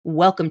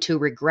Welcome to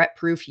Regret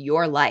Proof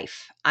Your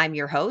Life. I'm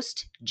your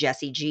host,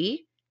 Jessie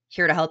G,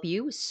 here to help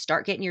you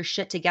start getting your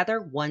shit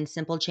together one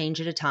simple change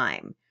at a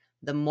time.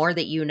 The more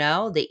that you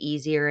know, the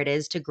easier it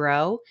is to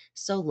grow.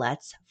 So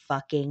let's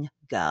fucking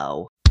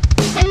go.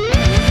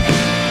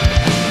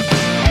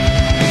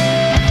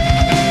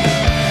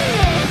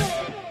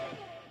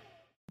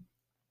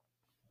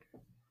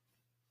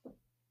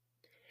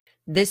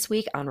 This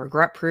week on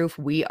Regret Proof,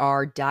 we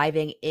are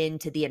diving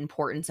into the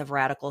importance of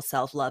radical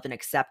self love and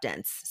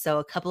acceptance. So,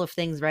 a couple of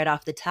things right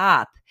off the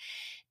top.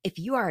 If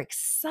you are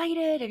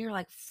excited and you're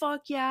like,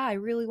 fuck yeah, I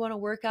really want to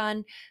work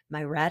on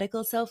my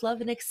radical self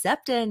love and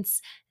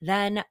acceptance,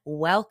 then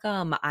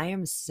welcome. I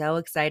am so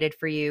excited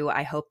for you.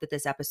 I hope that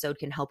this episode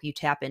can help you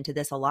tap into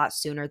this a lot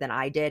sooner than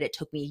I did. It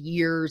took me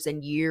years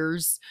and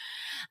years.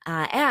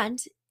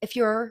 And if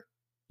you're,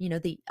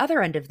 the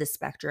other end of the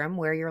spectrum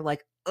where you're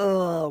like,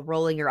 oh,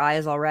 rolling your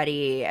eyes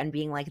already and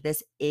being like,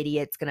 this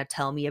idiot's going to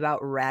tell me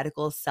about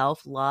radical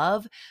self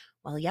love.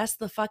 Well, yes,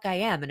 the fuck I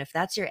am. And if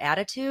that's your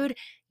attitude,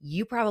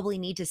 you probably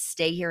need to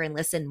stay here and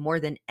listen more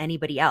than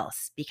anybody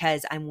else,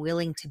 because I'm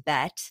willing to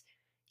bet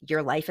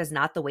your life is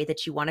not the way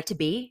that you want it to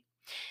be.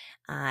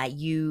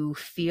 You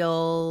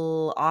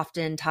feel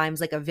oftentimes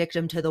like a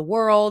victim to the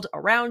world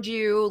around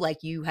you,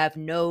 like you have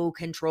no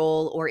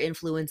control or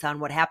influence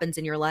on what happens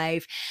in your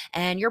life.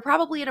 And you're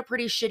probably in a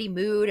pretty shitty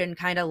mood and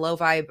kind of low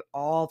vibe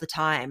all the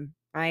time,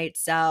 right?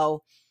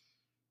 So,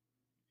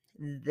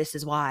 this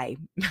is why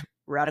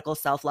radical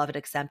self-love and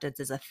acceptance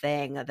is a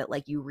thing that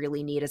like you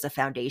really need as a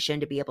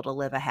foundation to be able to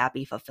live a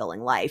happy,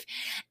 fulfilling life.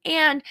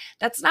 And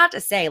that's not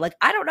to say, like,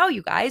 I don't know,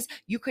 you guys,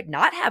 you could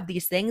not have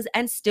these things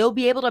and still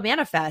be able to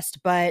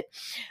manifest, but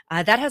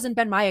that hasn't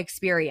been my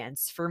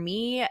experience. For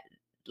me,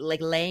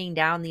 like, laying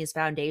down these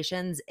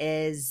foundations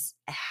is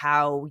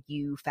how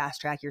you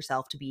fast track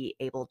yourself to be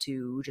able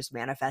to just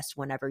manifest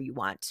whenever you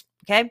want.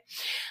 Okay.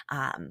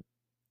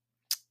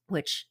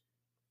 Which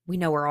we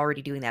know we're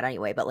already doing that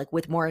anyway, but like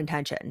with more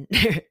intention.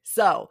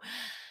 So,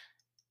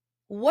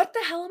 what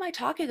the hell am I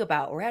talking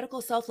about?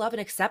 Radical self love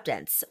and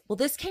acceptance. Well,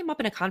 this came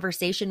up in a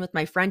conversation with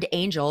my friend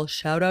Angel,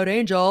 shout out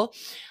Angel,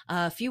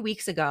 a few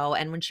weeks ago.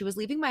 And when she was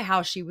leaving my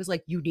house, she was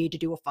like, you need to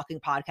do a fucking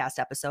podcast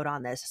episode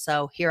on this.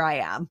 So here I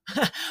am.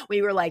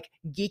 We were like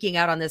geeking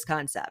out on this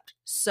concept.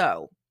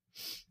 So,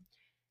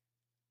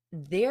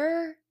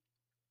 there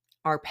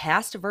are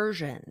past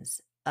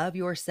versions of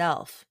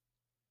yourself,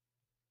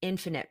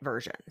 infinite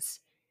versions,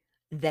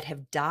 that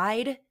have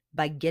died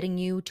by getting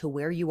you to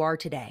where you are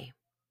today.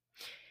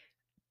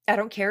 I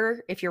don't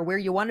care if you're where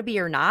you want to be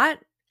or not.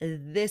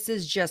 This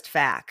is just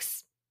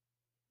facts.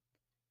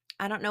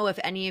 I don't know if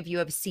any of you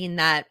have seen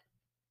that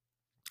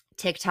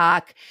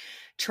TikTok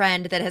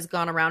trend that has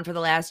gone around for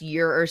the last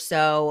year or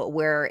so,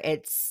 where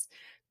it's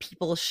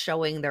people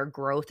showing their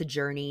growth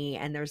journey,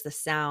 and there's the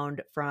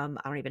sound from,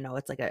 I don't even know,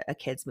 it's like a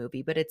kid's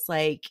movie, but it's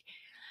like,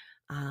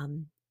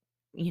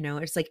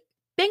 it's like,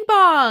 bing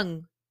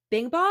bong,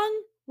 bing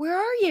bong, where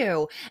are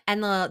you?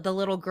 And the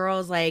little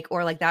girl's like,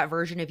 or like that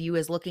version of you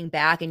is looking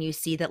back, and you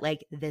see that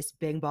like this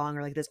bing bong,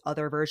 or like this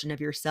other version of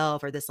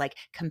yourself, or this like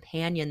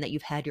companion that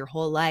you've had your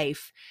whole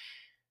life,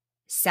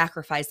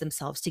 sacrifice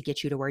themselves to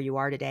get you to where you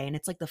are today. And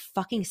it's like the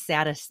fucking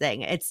saddest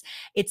thing. It's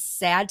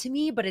sad to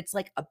me, but it's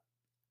like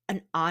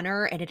an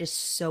honor, and it is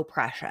so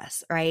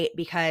precious, right?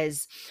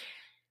 Because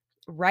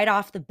right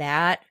off the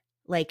bat,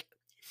 like,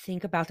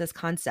 think about this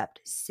concept,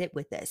 sit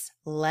with this,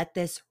 let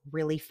this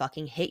really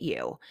fucking hit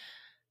you.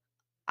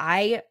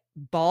 I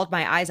bawled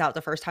my eyes out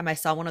the first time I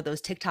saw one of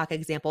those TikTok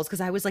examples, because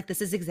I was like,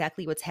 this is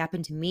exactly what's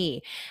happened to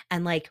me.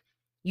 And like,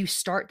 you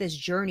start this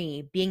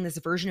journey being this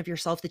version of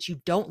yourself that you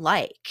don't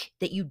like,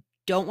 that you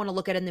don't want to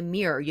look at in the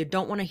mirror. You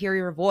don't want to hear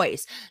your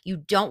voice. You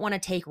don't want to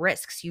take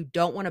risks. You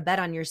don't want to bet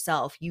on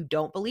yourself. You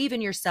don't believe in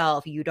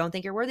yourself. You don't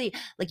think you're worthy.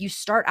 Like, you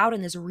start out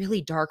in this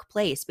really dark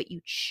place, but you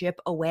chip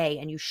away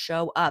and you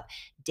show up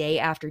day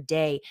after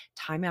day,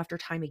 time after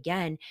time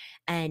again.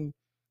 And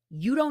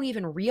you don't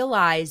even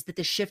realize that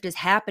the shift is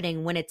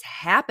happening when it's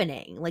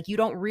happening. Like, you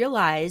don't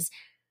realize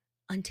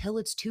until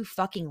it's too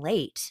fucking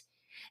late.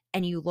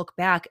 And you look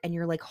back and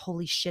you're like,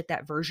 holy shit,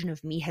 that version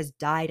of me has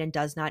died and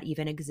does not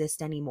even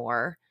exist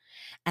anymore.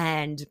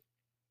 And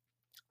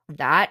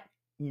that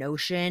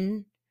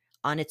notion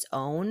on its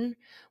own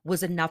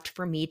was enough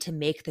for me to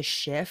make the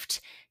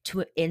shift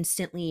to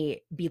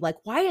instantly be like,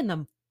 why in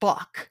the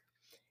fuck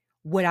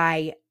would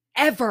I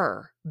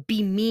ever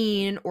be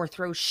mean or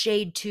throw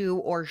shade to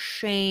or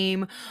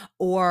shame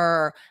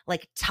or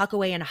like tuck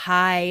away and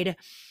hide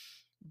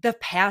the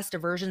past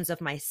versions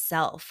of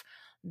myself?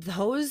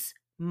 Those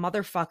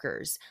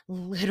motherfuckers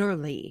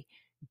literally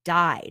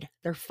died.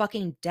 They're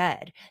fucking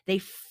dead. They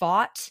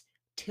fought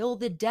till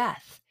the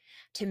death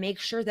to make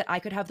sure that I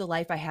could have the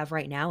life I have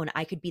right now, and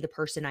I could be the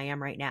person I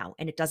am right now.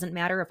 And it doesn't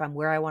matter if I'm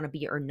where I want to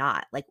be or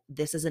not. Like,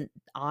 this is an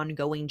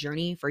ongoing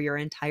journey for your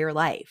entire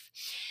life.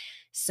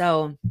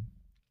 So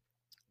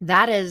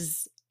that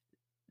is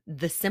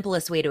the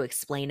simplest way to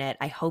explain it.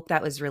 I hope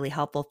that was really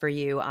helpful for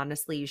you.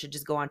 Honestly, you should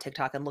just go on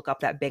TikTok and look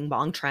up that bing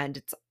bong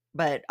trend.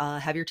 But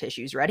have your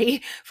tissues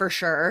ready for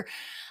sure.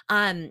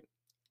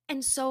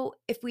 And so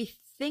if we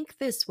think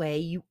this way,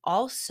 you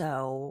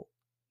also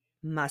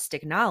must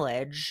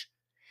acknowledge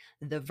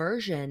the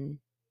version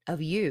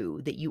of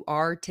you that you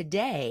are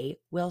today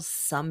will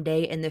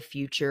someday in the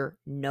future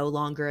no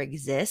longer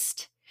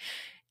exist.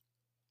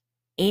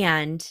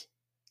 And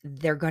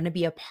they're going to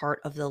be a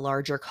part of the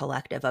larger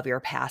collective of your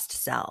past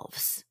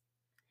selves.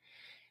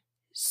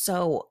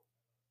 So,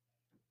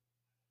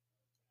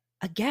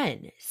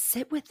 again,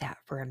 sit with that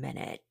for a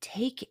minute.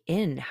 Take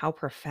in how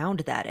profound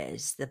that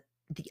is, the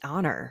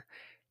honor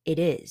it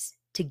is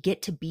to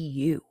get to be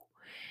you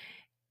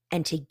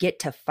and to get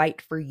to fight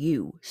for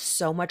you,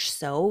 so much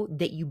so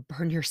that you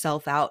burn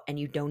yourself out and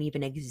you don't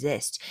even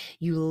exist.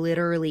 You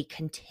literally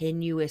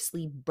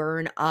continuously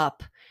burn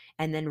up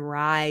and then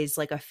rise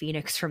like a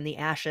phoenix from the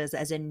ashes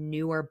as a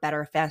newer,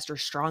 better, faster,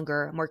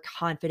 stronger, more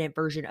confident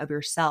version of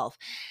yourself.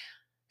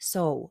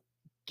 So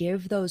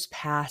give those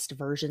past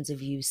versions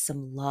of you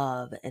some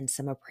love and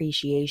some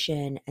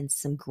appreciation and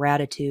some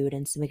gratitude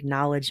and some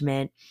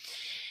acknowledgement,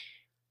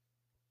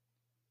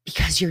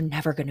 because you're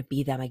never going to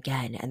be them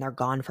again and they're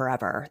gone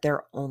forever.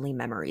 They're only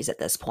memories at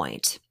this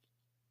point.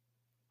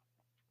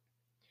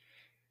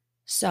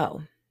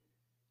 So,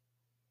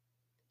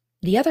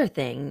 the other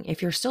thing,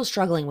 if you're still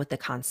struggling with the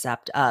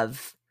concept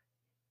of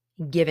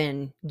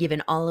given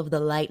all of the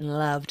light and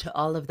love to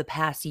all of the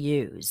past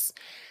yous,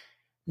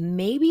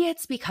 maybe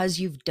it's because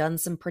you've done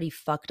some pretty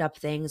fucked up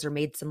things or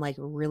made some like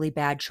really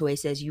bad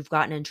choices. You've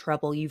gotten in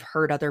trouble, you've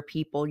hurt other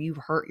people, you've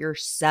hurt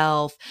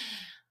yourself.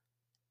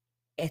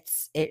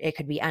 It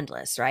could be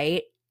endless,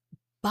 right?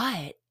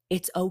 But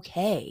it's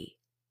okay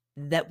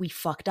that we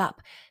fucked up.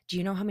 Do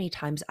you know how many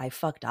times I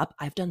fucked up?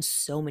 I've done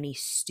so many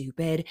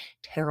stupid,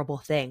 terrible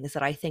things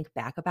that I think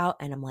back about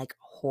and I'm like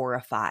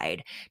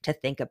horrified to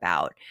think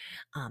about.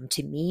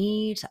 To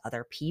me, to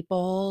other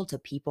people, to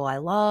people I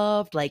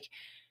loved. Like,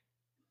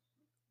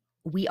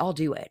 we all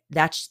do it.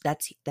 That's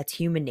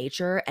human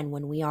nature. And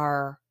when we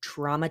are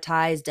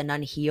traumatized and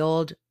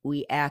unhealed,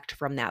 we act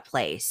from that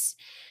place.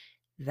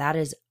 That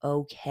is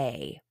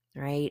okay,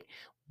 right?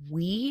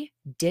 We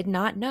did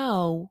not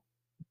know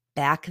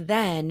back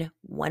then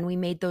when we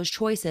made those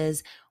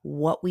choices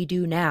what we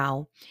do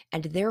now,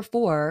 and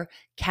therefore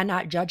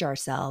cannot judge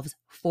ourselves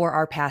for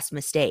our past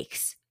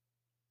mistakes.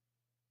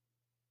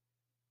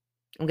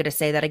 I'm going to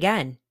say that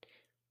again.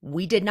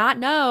 We did not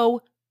know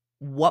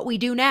what we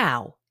do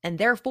now, and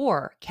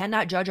therefore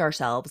cannot judge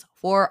ourselves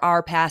for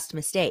our past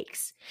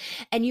mistakes.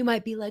 And you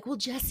might be like, well,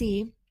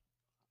 Jessie,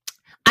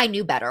 I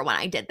knew better when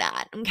I did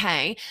that.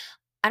 Okay.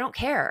 I don't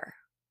care,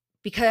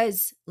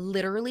 because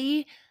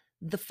literally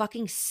the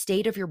fucking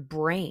state of your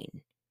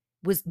brain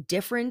was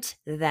different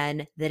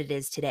then than it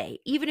is today.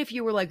 Even if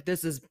you were like,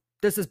 this is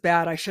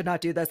bad, I should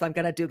not do this, I'm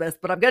going to do this,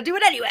 but I'm going to do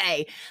it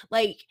anyway.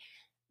 Like,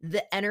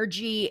 the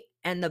energy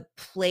and the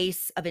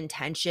place of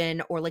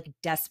intention or like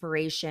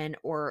desperation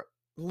or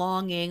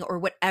longing or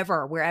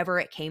whatever, wherever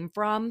it came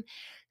from,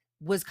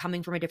 was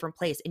coming from a different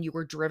place, and you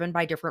were driven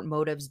by different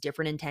motives,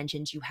 different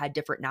intentions. You had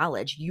different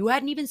knowledge. You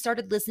hadn't even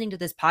started listening to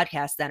this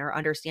podcast then or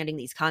understanding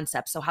these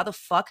concepts. So how the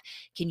fuck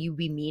can you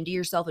be mean to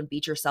yourself and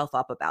beat yourself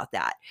up about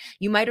that?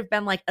 You might have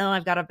been like, oh,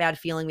 I've got a bad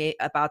feeling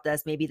about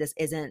this. Maybe this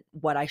isn't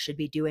what I should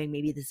be doing.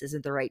 Maybe this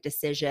isn't the right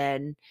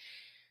decision.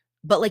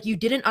 But like, you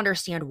didn't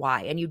understand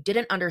why, and you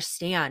didn't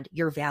understand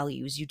your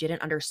values. You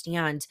didn't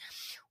understand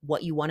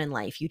what you want in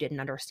life. You didn't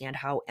understand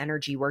how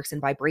energy works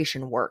and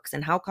vibration works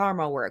and how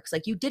karma works.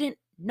 Like, you didn't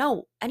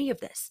know any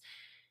of this.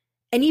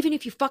 And even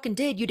if you fucking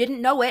did, you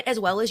didn't know it as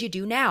well as you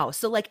do now.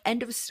 So like,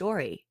 end of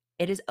story.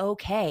 It is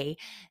okay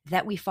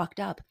that we fucked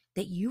up,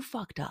 that you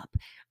fucked up.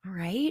 All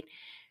right.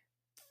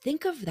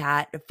 Think of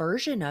that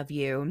version of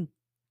you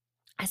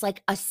as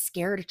like a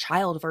scared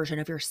child version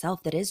of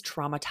yourself that is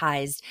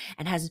traumatized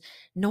and has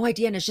no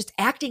idea and is just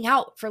acting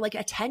out for like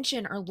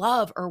attention or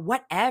love or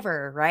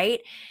whatever, right?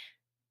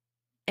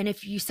 And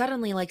if you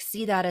suddenly like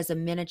see that as a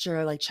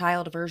miniature like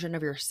child version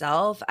of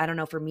yourself, I don't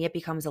know, for me it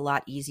becomes a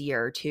lot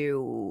easier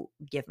to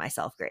give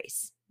myself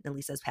grace, at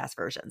least those past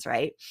versions,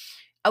 right?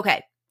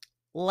 Okay,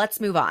 let's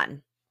move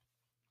on.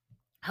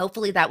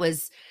 Hopefully that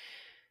was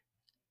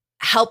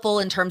helpful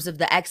in terms of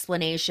the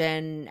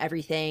explanation,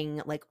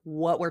 everything, like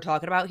what we're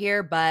talking about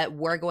here, but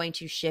we're going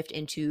to shift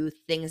into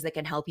things that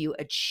can help you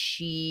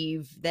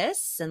achieve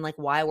this and like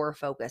why we're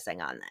focusing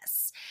on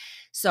this.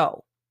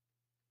 So,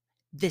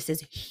 this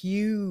is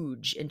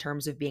huge in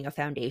terms of being a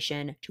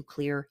foundation to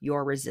clear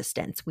your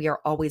resistance. We are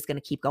always going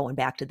to keep going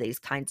back to these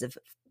kinds of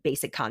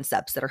basic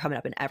concepts that are coming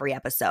up in every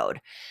episode.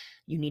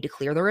 You need to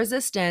clear the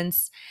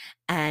resistance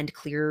and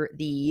clear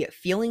the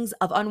feelings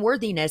of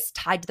unworthiness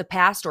tied to the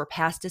past or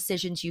past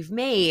decisions you've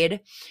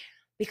made,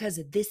 because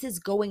this is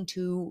going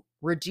to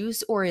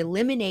reduce or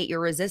eliminate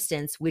your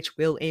resistance, which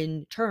will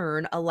in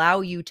turn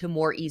allow you to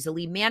more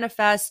easily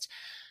manifest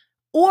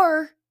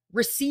or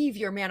receive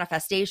your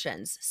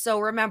manifestations. So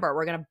remember,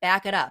 we're going to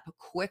back it up.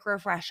 Quick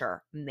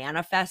refresher.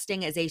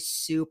 Manifesting is a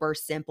super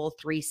simple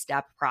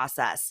 3-step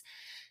process.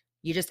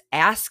 You just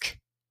ask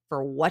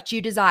for what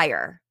you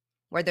desire.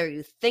 Whether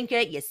you think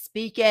it, you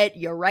speak it,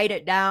 you write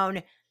it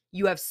down,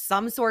 You have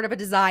some sort of a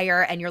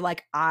desire and you're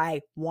like,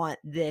 I want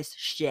this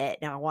shit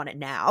and I want it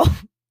now.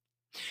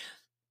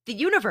 The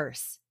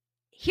universe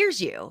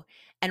hears you.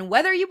 And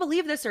whether you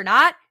believe this or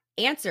not,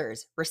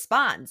 answers,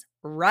 responds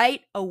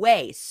right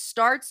away,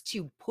 starts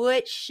to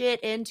put shit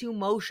into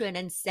motion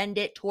and send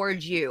it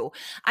towards you.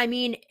 I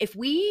mean, if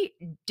we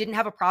didn't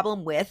have a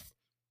problem with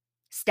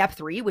step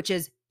 3, which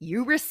is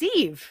you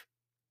receive,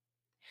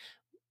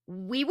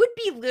 we would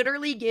be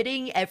literally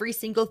getting every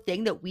single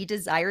thing that we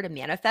desire to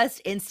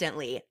manifest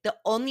instantly. The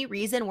only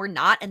reason we're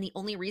not, and the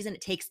only reason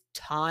it takes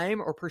time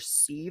or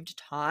perceived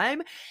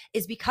time,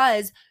 is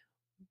because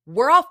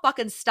we're all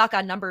fucking stuck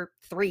on number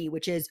 3,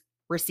 which is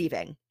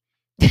receiving.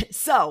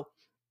 So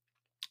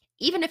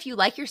even if you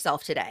like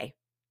yourself today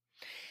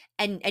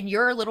and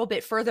you're a little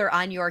bit further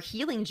on your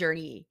healing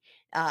journey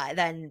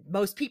than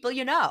most people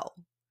you know,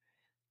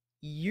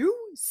 you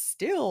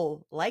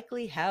still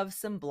likely have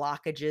some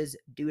blockages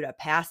due to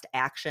past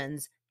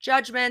actions,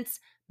 judgments,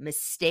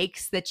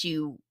 mistakes that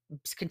you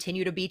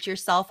continue to beat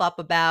yourself up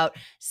about,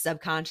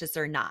 subconscious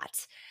or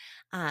not.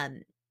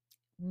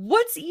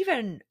 What's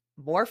even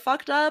more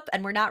fucked up,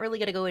 and we're not really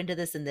going to go into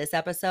this in this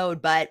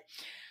episode, but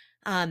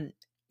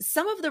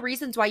some of the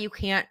reasons why you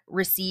can't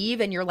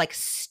receive and you're like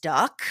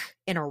stuck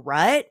in a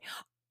rut,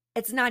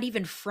 it's not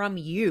even from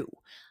you.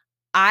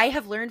 I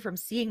have learned from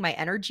seeing my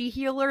energy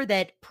healer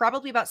that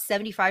probably about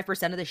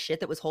 75% of the shit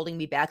that was holding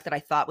me back that I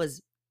thought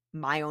was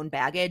my own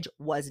baggage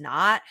was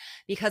not,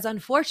 because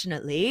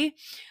unfortunately,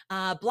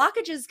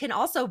 blockages can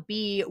also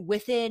be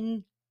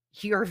within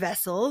your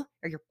vessel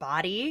or your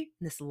body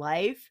in this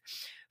life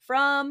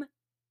from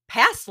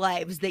past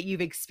lives that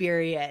you've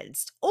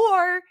experienced,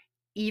 or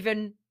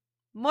even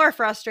more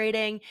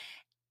frustrating,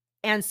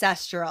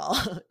 ancestral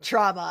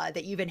trauma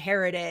that you've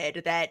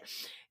inherited that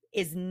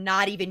is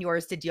not even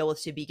yours to deal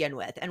with to begin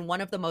with. And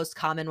one of the most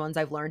common ones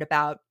I've learned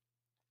about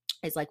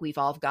is like we've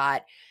all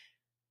got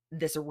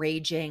this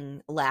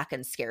raging lack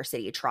and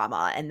scarcity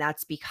trauma. And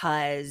that's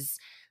because,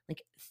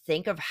 like,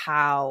 think of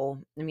how,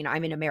 I mean,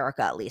 I'm in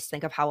America at least,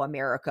 think of how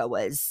America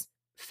was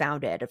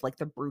founded, of like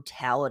the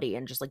brutality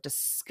and just like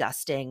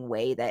disgusting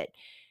way that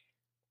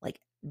like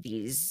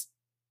these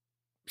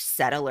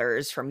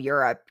settlers from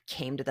Europe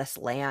came to this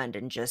land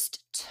and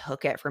just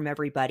took it from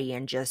everybody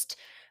and just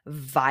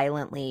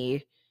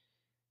violently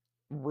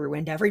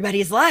ruined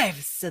everybody's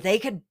lives so they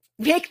could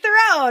make their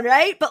own,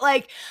 right? But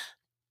like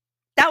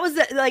that was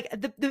like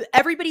the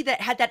everybody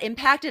that had that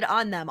impacted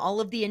on them,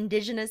 all of the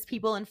indigenous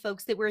people and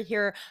folks that were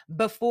here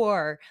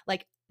before,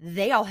 like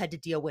they all had to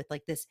deal with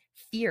like this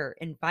fear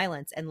and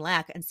violence and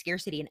lack and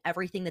scarcity and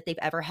everything that they've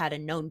ever had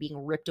and known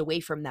being ripped away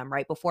from them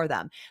right before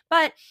them.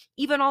 But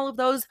even all of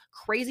those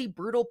crazy,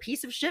 brutal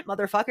piece of shit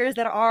motherfuckers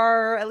that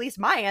are at least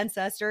my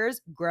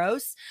ancestors,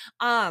 gross,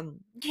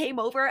 came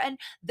over and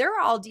they're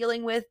all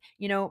dealing with,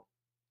 you know,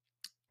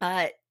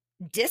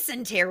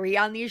 dysentery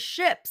on these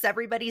ships.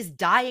 Everybody's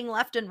dying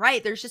left and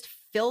right. There's just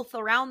filth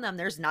around them.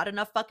 There's not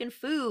enough fucking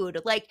food.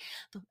 Like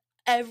the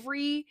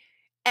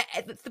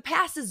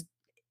past is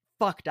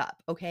fucked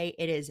up. Okay.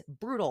 It is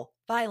brutal,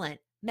 violent,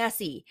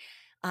 messy.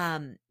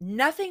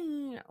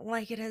 Nothing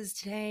like it is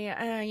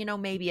today. You know,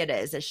 maybe it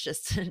is. It's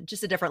just,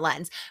 just a different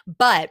lens.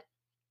 But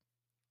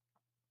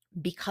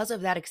because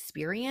of that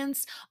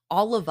experience,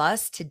 all of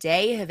us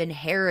today have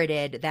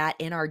inherited that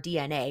in our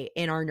DNA,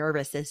 in our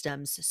nervous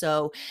systems.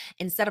 So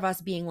instead of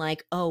us being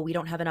like, oh, we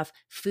don't have enough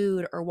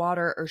food or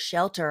water or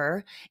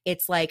shelter,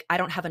 it's like, I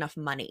don't have enough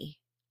money.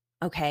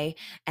 Okay.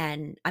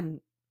 And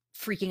I'm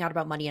freaking out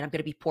about money and I'm going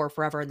to be poor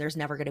forever and there's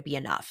never going to be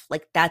enough.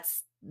 Like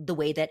that's the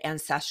way that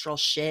ancestral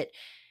shit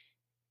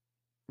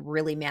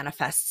really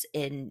manifests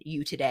in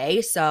you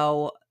today.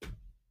 So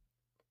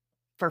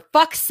for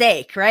fuck's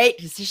sake, right?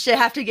 Does this shit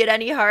have to get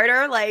any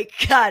harder? Like,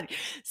 God.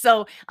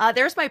 So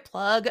there's my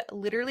plug.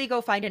 Literally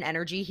go find an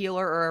energy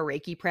healer or a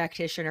Reiki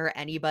practitioner,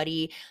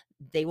 anybody.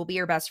 They will be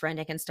your best friend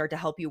and can start to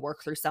help you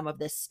work through some of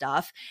this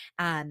stuff.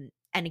 And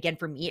again,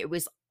 for me, it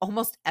was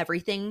almost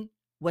everything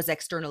was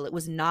external. It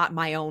was not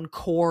my own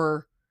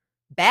core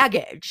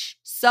baggage.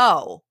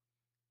 So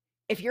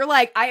if you're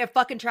like, I have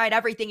fucking tried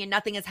everything and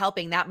nothing is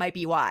helping, that might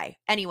be why.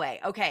 Anyway,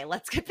 okay,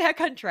 let's get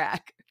back on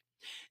track.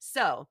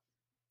 So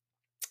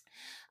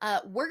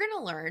we're going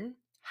to learn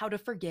how to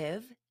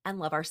forgive and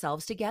love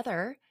ourselves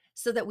together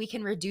so that we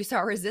can reduce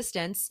our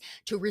resistance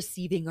to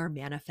receiving our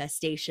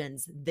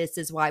manifestations. This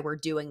is why we're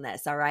doing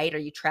this. All right. Are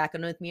you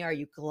tracking with me? Are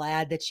you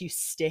glad that you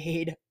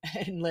stayed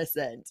and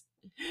listened?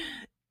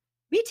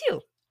 Me too.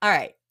 All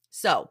right.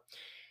 So,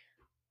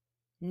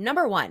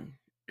 number 1,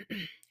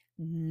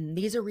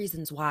 these are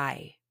reasons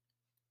why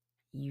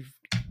you've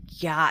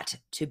got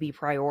to be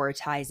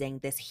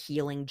prioritizing this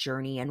healing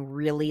journey and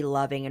really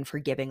loving and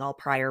forgiving all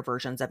prior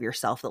versions of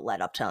yourself that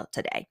led up to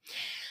today.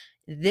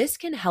 This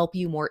can help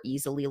you more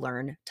easily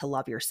learn to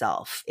love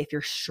yourself if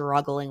you're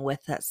struggling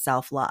with that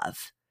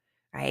self-love,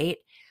 right?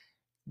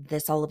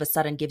 This all of a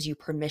sudden gives you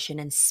permission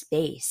and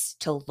space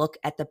to look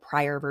at the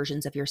prior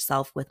versions of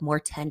yourself with more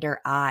tender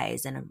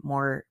eyes and a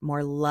more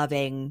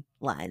loving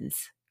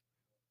lens.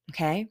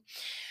 Okay?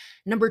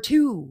 Number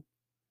 2,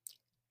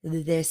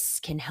 This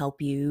can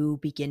help you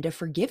begin to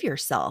forgive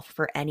yourself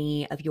for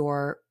any of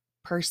your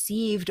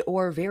perceived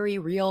or very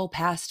real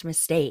past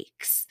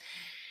mistakes,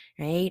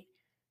 right?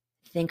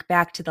 Think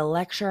back to the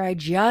lecture I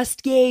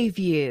just gave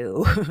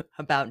you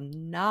about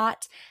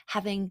not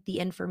having the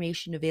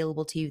information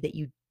available to you that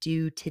you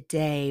do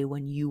today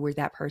when you were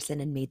that person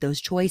and made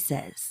those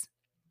choices.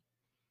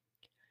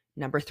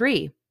 Number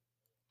 3,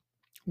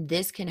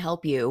 this can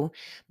help you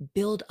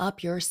build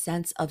up your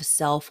sense of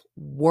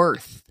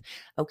self-worth,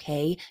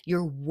 okay?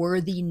 Your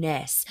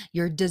worthiness,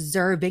 your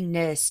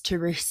deservingness to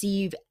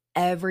receive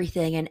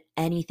everything and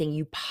anything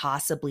you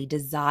possibly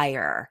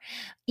desire.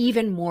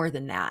 Even more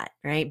than that,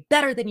 right?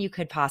 Better than you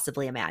could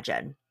possibly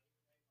imagine.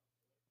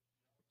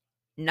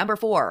 Number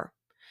 4,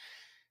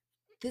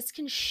 this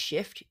can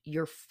shift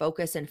your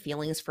focus and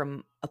feelings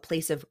from a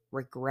place of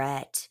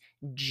regret,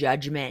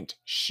 judgment,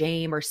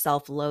 shame, or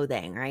self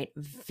loathing, right?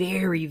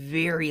 Very,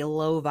 very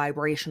low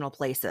vibrational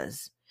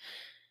places,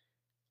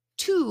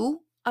 to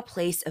a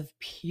place of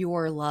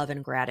pure love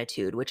and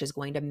gratitude, which is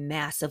going to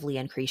massively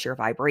increase your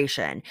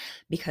vibration.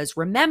 Because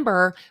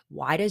remember,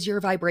 why does your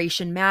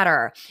vibration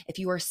matter? If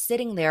you are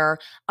sitting there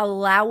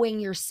allowing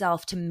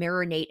yourself to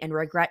marinate in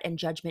regret and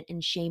judgment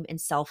and shame and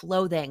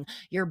self-loathing,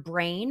 your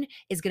brain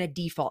is going to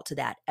default to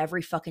that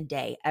every fucking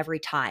day, every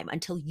time,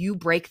 until you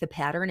break the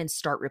pattern and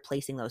start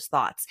replacing those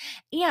thoughts.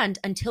 And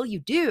until you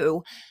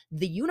do,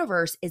 the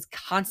universe is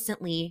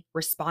constantly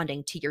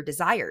responding to your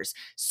desires.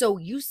 So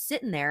you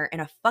sitting there in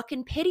a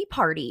fucking pity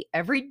party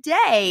every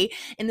day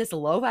in this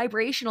low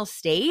vibrational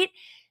state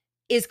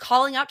is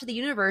calling out to the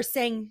universe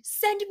saying,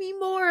 send me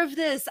more of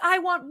this. I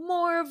want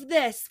more of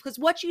this, because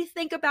what you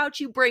think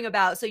about, you bring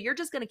about. So you're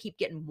just going to keep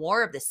getting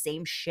more of the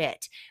same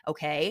shit.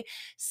 Okay.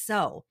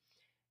 So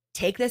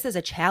take this as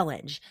a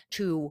challenge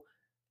to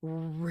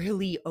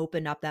really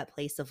open up that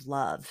place of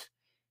love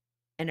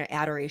and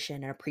adoration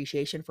and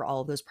appreciation for all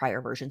of those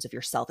prior versions of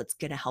yourself. It's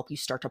going to help you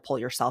start to pull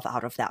yourself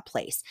out of that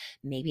place.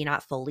 Maybe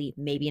not fully,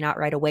 maybe not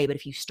right away, but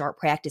if you start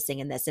practicing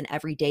in this, and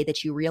every day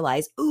that you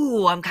realize,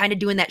 ooh, I'm kind of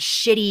doing that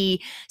shitty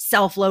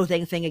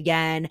self-loathing thing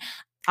again,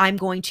 I'm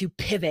going to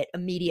pivot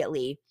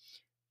immediately.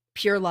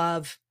 Pure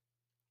love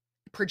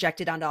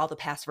projected onto all the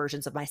past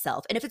versions of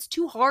myself. And if it's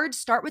too hard,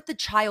 start with the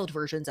child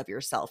versions of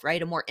yourself,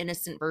 right? A more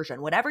innocent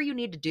version. Whatever you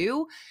need to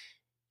do,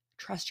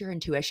 trust your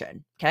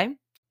intuition, okay?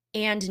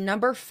 And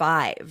number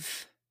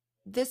 5,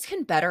 this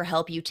can better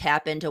help you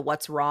tap into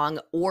what's wrong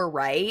or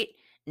right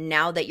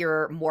now that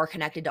you're more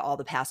connected to all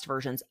the past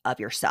versions of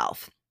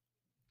yourself.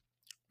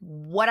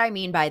 What I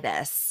mean by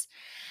this,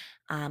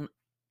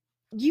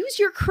 use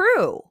your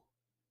crew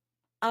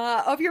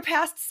of your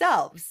past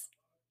selves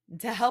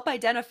to help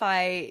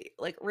identify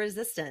like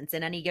resistance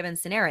in any given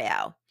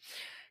scenario.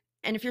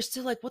 And if you're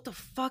still like, what the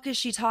fuck is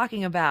she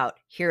talking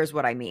about? Here's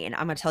what I mean.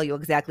 I'm going to tell you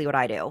exactly what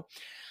I do.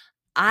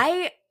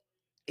 I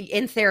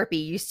in therapy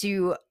used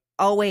to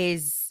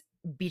always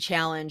be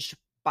challenged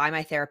by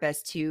my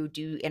therapist to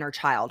do inner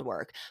child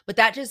work. But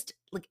that just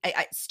like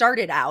I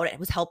started out, it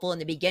was helpful in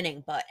the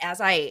beginning, but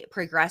as I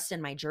progressed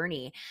in my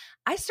journey,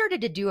 I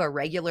started to do a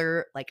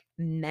regular like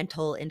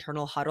mental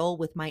internal huddle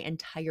with my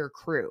entire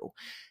crew.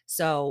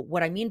 So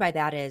what I mean by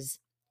that is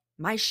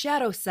my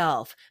shadow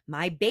self,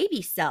 my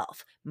baby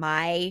self,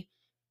 my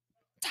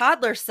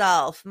toddler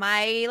self,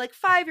 my like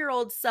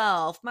 5-year-old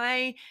self,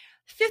 my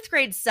 5th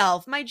grade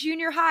self, my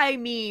junior high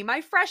me,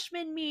 my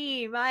freshman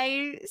me,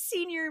 my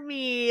senior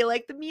me,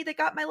 like the me that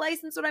got my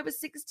license when I was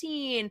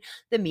 16,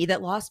 the me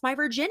that lost my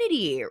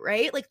virginity,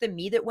 right? Like the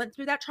me that went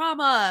through that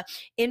trauma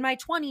in my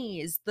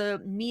 20s,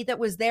 the me that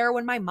was there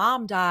when my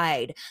mom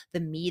died,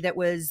 the me that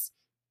was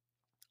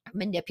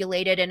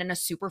manipulated and in a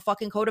super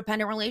fucking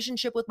codependent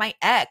relationship with my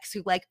ex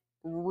who like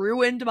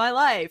ruined my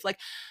life. Like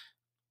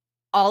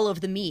all of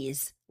the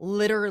me's,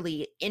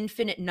 literally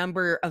infinite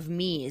number of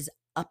me's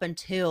up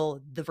until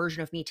the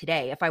version of me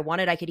today. If I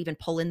wanted, I could even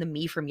pull in the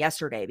me from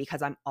yesterday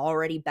because I'm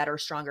already better,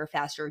 stronger,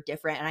 faster,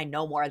 different, and I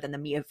know more than the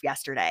me of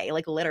yesterday,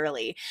 like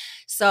literally.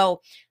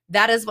 So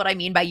that is what I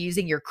mean by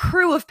using your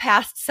crew of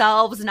past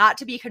selves, not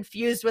to be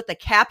confused with the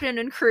captain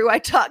and crew I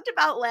talked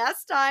about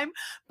last time,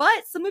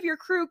 but some of your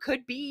crew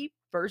could be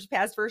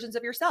past versions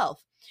of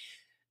yourself.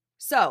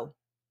 So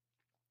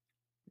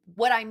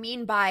what I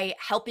mean by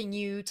helping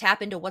you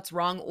tap into what's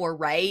wrong or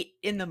right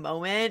in the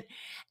moment,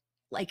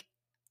 like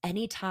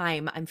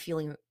anytime I'm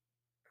feeling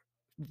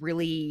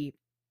really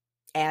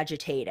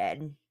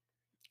agitated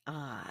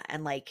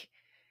and like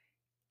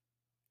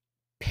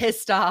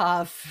pissed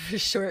off,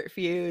 short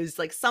fuse,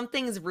 like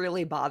something's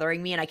really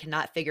bothering me and I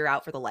cannot figure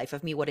out for the life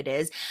of me what it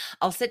is,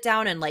 I'll sit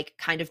down and like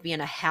kind of be in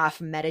a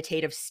half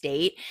meditative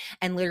state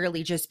and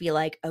literally just be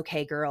like,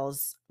 okay,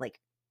 girls,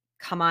 like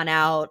come on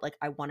out. Like,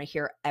 I want to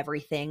hear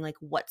everything. Like,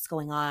 what's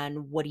going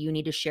on? What do you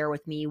need to share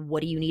with me?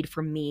 What do you need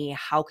from me?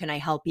 How can I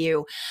help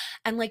you?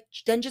 And like,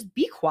 then just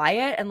be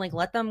quiet and like,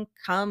 let them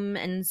come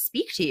and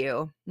speak to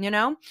you, you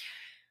know?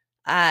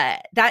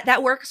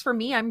 That works for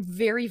me. I'm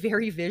very,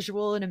 very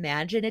visual and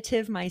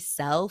imaginative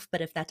myself,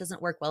 but if that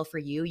doesn't work well for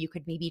you, you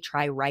could maybe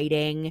try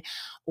writing,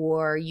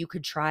 or you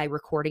could try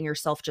recording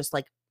yourself just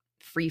like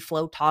free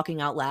flow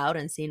talking out loud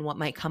and seeing what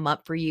might come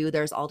up for you.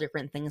 There's all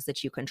different things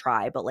that you can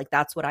try, but like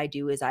that's what I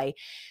do is I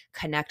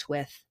connect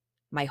with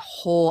my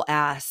whole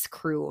ass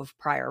crew of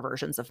prior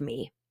versions of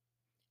me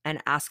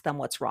and ask them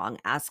what's wrong,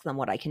 ask them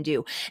what I can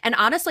do. And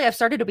honestly, I've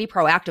started to be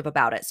proactive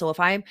about it. So if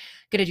I'm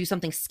going to do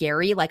something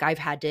scary, like I've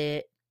had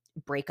to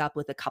break up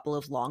with a couple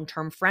of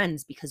long-term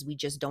friends because we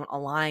just don't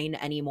align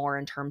anymore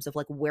in terms of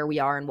like where we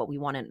are and what we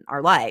want in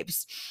our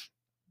lives.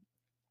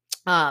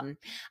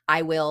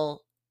 I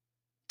will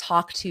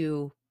talk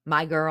to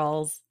my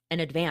girls in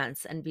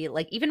advance and be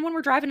like, even when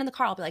we're driving in the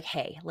car, I'll be like,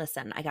 hey,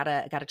 listen, I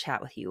gotta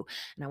chat with you.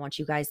 And I want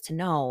you guys to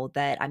know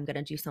that I'm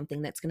gonna do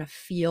something that's gonna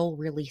feel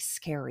really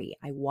scary.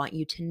 I want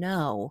you to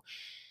know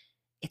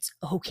it's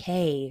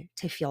okay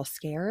to feel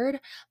scared,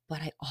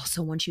 but I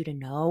also want you to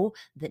know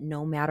that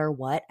no matter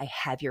what, I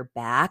have your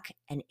back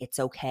and it's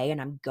okay. And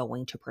I'm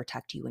going to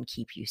protect you and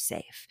keep you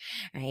safe.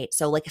 Right.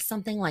 So, like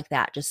something like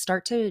that, just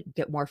start to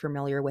get more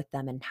familiar with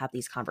them and have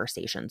these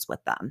conversations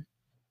with them.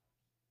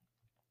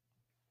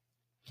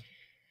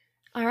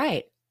 All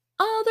right.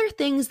 Other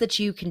things that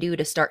you can do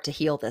to start to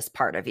heal this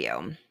part of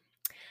you.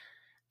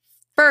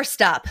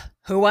 First up,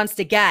 who wants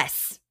to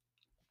guess?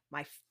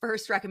 My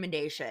first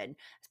recommendation.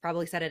 I've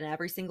probably said it in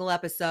every single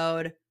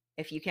episode.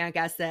 If you can't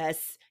guess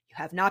this, you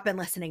have not been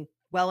listening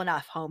well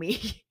enough,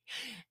 homie.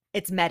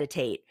 It's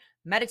meditate.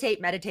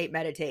 Meditate, meditate,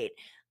 meditate.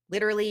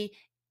 Literally,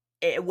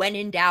 when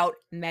in doubt,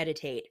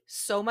 meditate.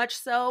 So much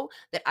so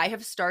that I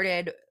have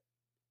started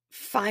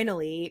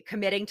finally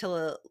committing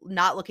to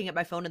not looking at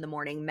my phone in the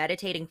morning,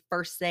 meditating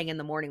first thing in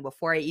the morning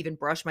before I even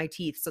brush my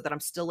teeth so that I'm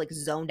still like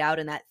zoned out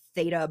in that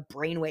theta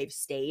brainwave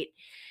state.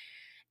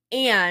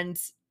 And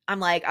I'm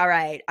like, all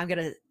right, I'm going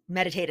to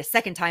meditate a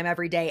second time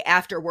every day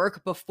after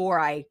work before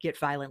I get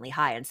violently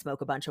high and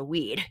smoke a bunch of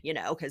weed,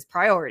 because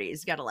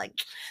priorities, got to like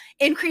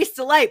increase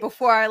delight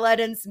before I let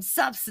in some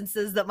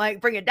substances that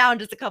might bring it down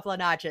just a couple of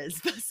notches.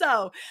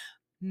 So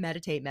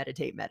meditate,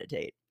 meditate,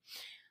 meditate.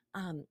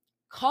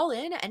 Call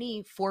in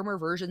any former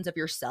versions of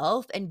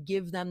yourself and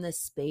give them the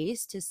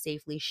space to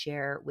safely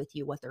share with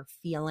you what they're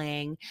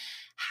feeling,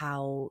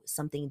 how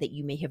something that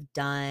you may have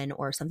done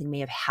or something may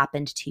have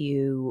happened to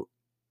you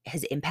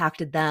has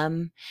impacted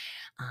them,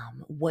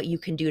 what you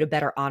can do to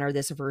better honor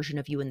this version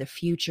of you in the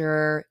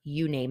future,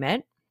 you name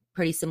it.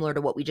 Pretty similar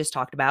to what we just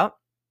talked about.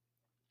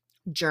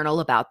 Journal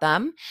about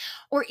them,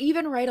 or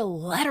even write a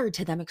letter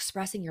to them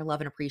expressing your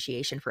love and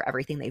appreciation for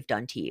everything they've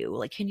done to you.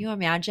 Like, can you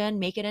imagine?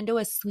 Make it into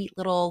a sweet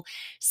little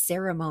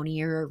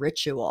ceremony or a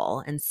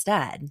ritual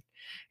instead,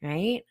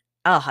 right?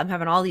 Oh, I'm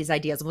having all these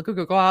ideas. I'm like,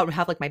 go out and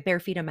have like my bare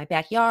feet in my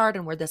backyard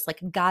and wear this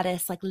like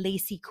goddess, like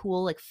lacy,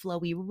 cool, like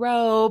flowy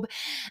robe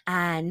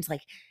and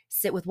like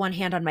sit with one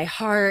hand on my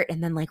heart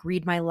and then like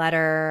read my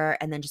letter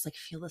and then just like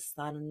feel the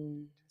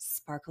sun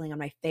sparkling on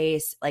my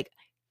face. Like,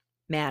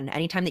 man,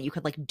 anytime that you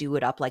could like do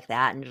it up like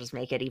that and just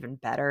make it even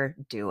better,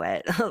 do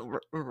it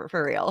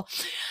for real.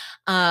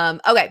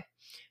 Okay.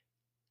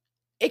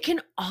 It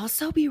can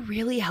also be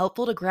really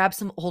helpful to grab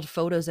some old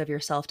photos of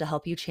yourself to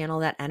help you channel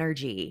that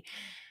energy.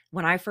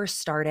 When I first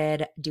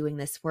started doing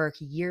this work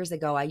years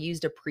ago, I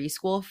used a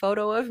preschool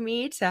photo of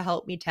me to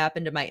help me tap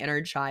into my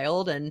inner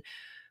child. And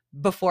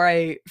before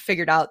I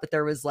figured out that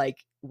there was like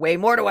way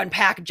more to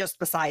unpack just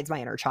besides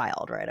my inner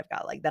child, right? I've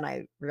got like, then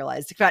I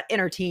realized I've got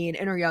inner teen,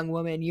 inner young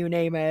woman, you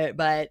name it.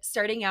 But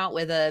starting out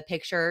with a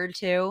picture or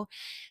two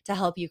to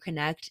help you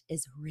connect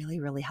is really,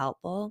 really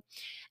helpful.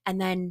 And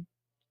then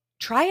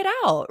try it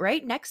out,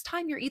 right? Next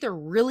time you're either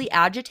really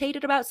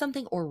agitated about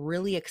something or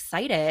really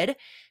excited,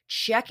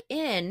 check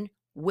in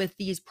with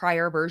these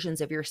prior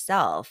versions of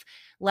yourself.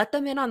 Let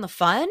them in on the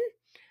fun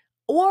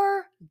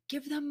or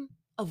give them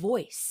a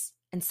voice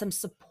and some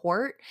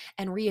support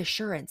and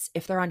reassurance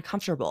if they're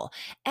uncomfortable.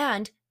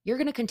 And you're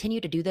going to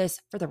continue to do this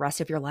for the rest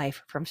of your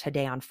life from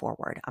today on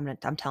forward.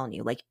 I'm telling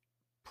you, like,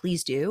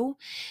 please do.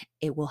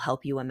 It will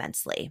help you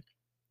immensely.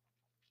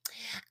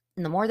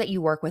 And the more that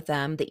you work with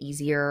them, the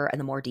easier and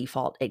the more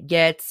default it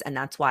gets. And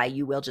that's why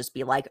you will just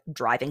be like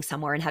driving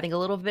somewhere and having a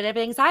little bit of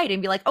anxiety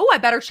and be like, oh, I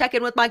better check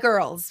in with my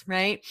girls,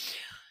 right?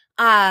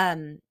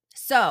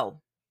 So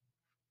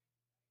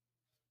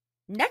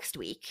next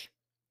week,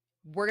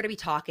 we're going to be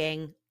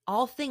talking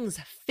all things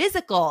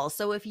physical.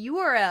 So if you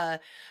are a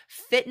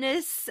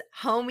fitness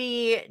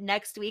homie,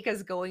 next week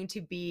is going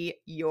to be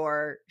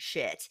your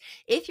shit.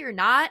 If you're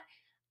not,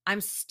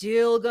 I'm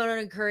still going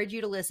to encourage you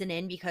to listen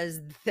in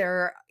because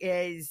there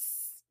is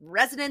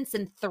resonance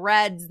and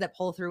threads that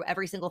pull through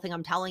every single thing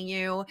I'm telling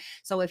you.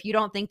 So if you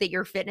don't think that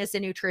your fitness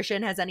and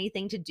nutrition has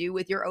anything to do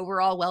with your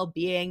overall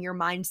well-being, your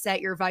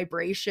mindset, your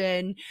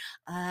vibration,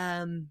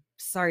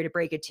 sorry to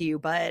break it to you,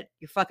 but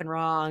you're fucking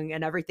wrong.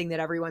 And everything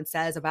that everyone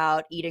says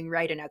about eating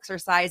right and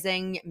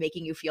exercising,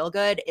 making you feel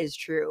good is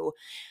true.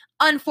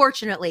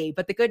 Unfortunately,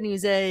 but the good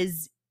news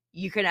is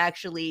you can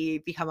actually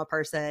become a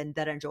person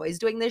that enjoys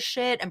doing this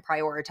shit and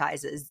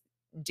prioritizes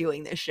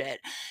doing this shit.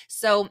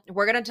 So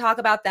we're going to talk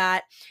about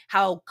that,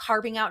 how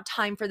carving out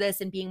time for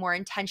this and being more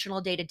intentional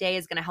day to day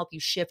is going to help you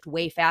shift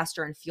way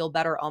faster and feel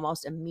better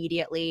almost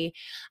immediately.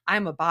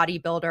 I'm a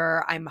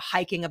bodybuilder. I'm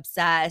hiking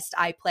obsessed.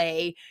 I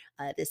play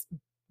this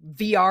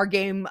VR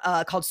game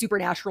called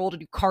Supernatural to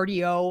do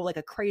cardio like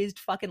a crazed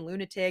fucking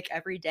lunatic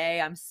every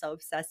day. I'm so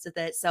obsessed with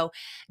it. So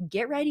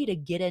get ready to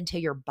get into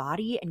your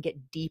body and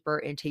get deeper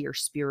into your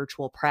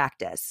spiritual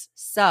practice.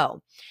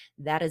 So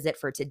that is it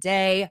for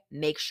today.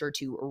 Make sure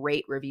to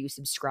rate, review,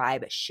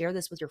 subscribe, share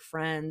this with your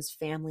friends,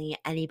 family,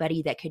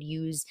 anybody that could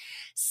use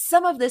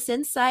some of this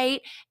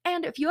insight.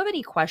 And if you have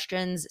any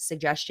questions,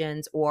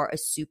 suggestions, or a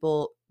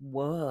super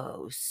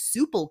cool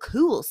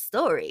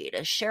story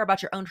to share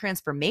about your own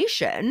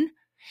transformation,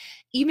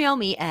 email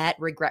me at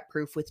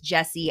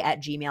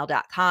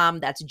regretproofwithjessie@gmail.com.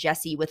 That's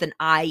Jessie with an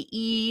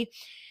IE.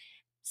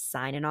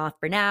 Signing off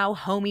for now,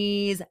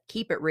 homies.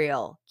 Keep it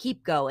real.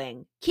 Keep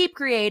going. Keep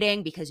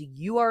creating because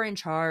you are in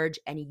charge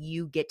and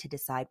you get to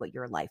decide what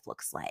your life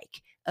looks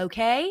like.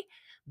 Okay?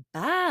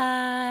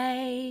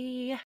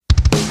 Bye.